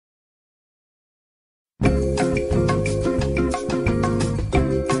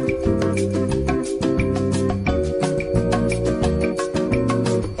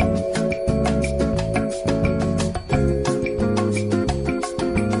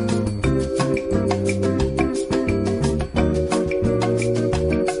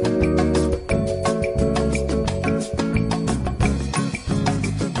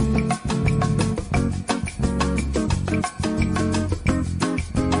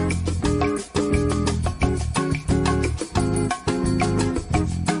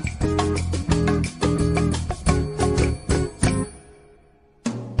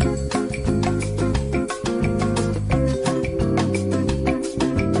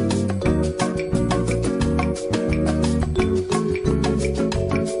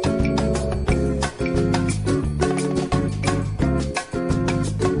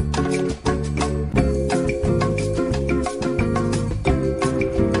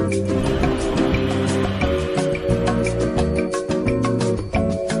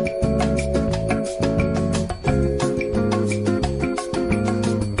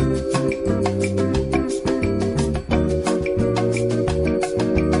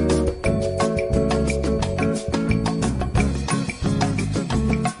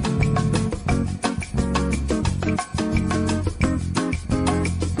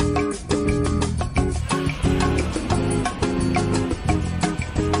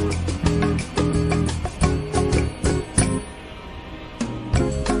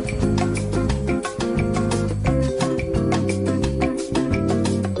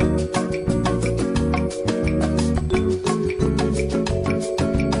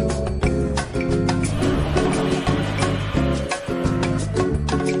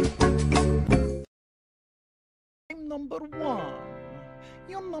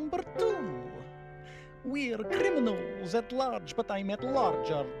was at large, but I'm at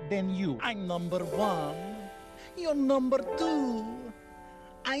larger than you. I'm number one. You're number two.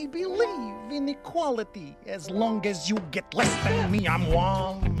 I believe in equality. As long as you get less than me, I'm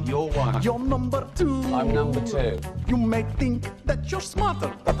one. You're one. You're number two. I'm number two. You may think that you're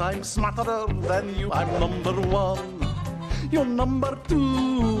smarter, but I'm smarter than you. I'm number one. You're number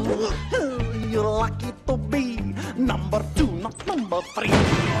two. You're lucky to be number two, not number three.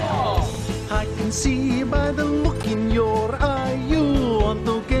 Oh. I can see by the look in your eye you want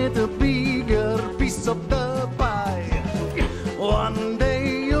to get a bigger piece of the pie. One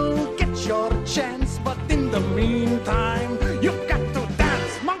day you'll get your chance, but in the meantime you've got to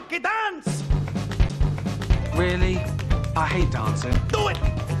dance, monkey dance. Really? I hate dancing. Do it!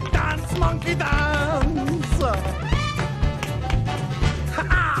 Dance, monkey dance!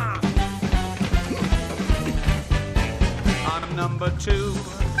 Ha-ha! I'm number two.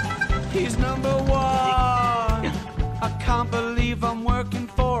 He's number one. I can't believe I'm working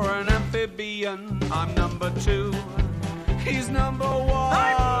for an amphibian. I'm number two. He's number one.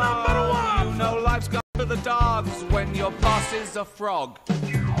 I'm number one. You know life's gone to the dogs when your boss is a frog.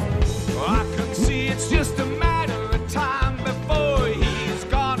 I can see it's just a matter of time before he's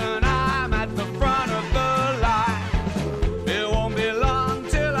gone and I'm at the front of the line. It won't be long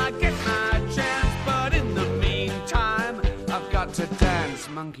till I get my chance, but in the meantime, I've got to dance,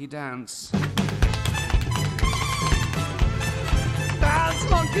 monkey dance. Dance,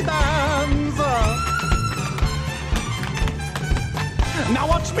 monkey dance! Now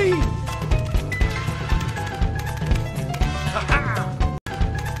watch me! Ha-ha!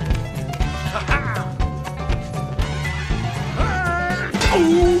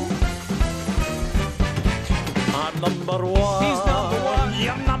 Ooh. I'm number one. He's number one.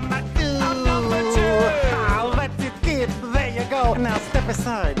 You're number two. I'm number two. I'll let you kid. There you go. Now step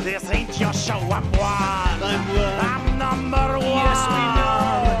aside. This ain't your show. I'm one. I'm number one. Yes, we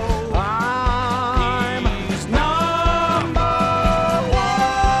know. I'm He's number one.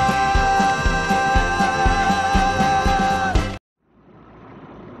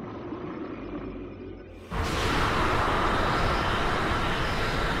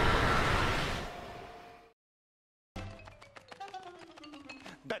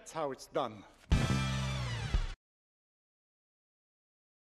 That's how it's done.